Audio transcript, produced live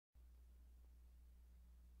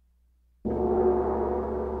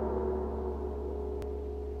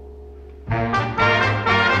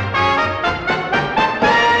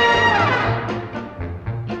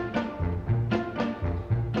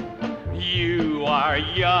are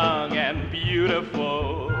young and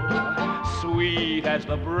beautiful, sweet as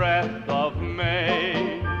the breath of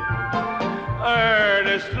May.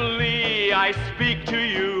 Earnestly I speak to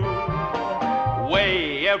you,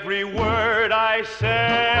 weigh every word I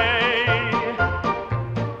say.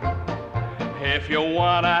 If you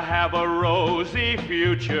want to have a rosy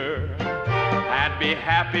future and be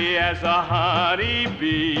happy as a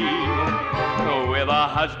honeybee, with a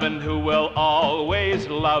husband who will always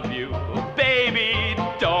love you, baby,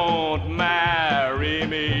 don't marry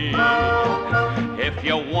me. If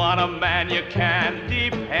you want a man you can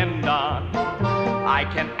depend on, I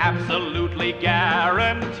can absolutely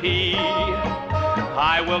guarantee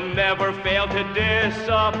I will never fail to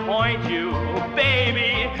disappoint you.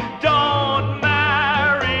 Baby, don't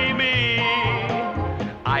marry me.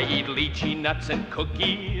 I eat lychee nuts and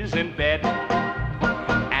cookies in bed,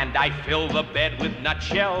 and I fill the bed with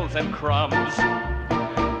nutshells and crumbs.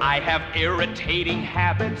 I have irritating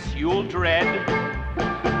habits you'll dread,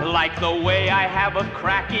 like the way I have of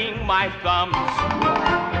cracking my thumbs.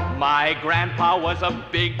 My grandpa was a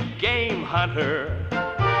big game hunter.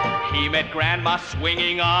 He met Grandma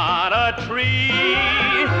swinging on a tree.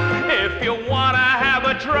 If you want to have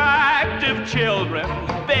attractive children,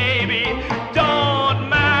 baby, don't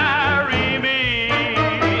marry me.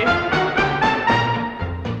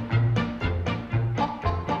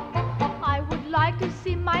 I would like to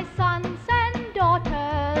see my sons and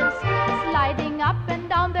daughters sliding up and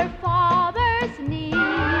down their father's knee.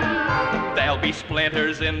 There'll be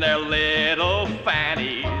splinters in their little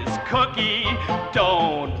fannies. Cookie,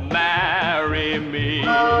 don't marry me.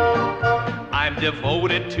 I'm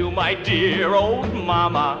devoted to my dear old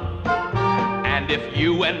mama, and if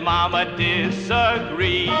you and mama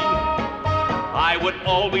disagree, I would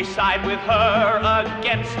always side with her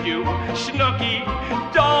against you. Snooky,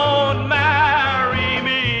 don't marry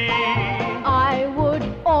me. I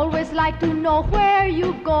would always like to know where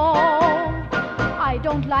you go. I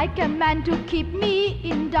don't like a man to keep me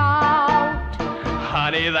in doubt.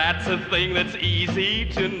 Honey, that's a thing that's easy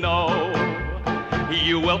to know.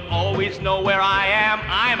 You will always know where I am.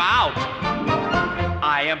 I'm out.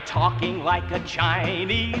 I am talking like a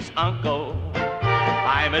Chinese uncle.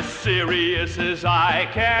 I'm as serious as I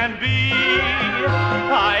can be.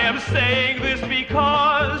 I am saying this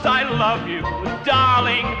because I love you.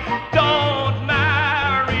 Darling, don't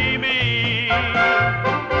marry me.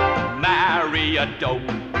 Marry a dope,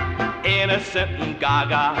 innocent and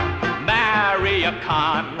gaga. Marry a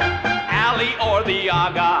con, alley or the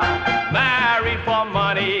Aga. Marry for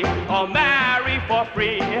money or marry for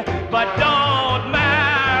free, but don't marry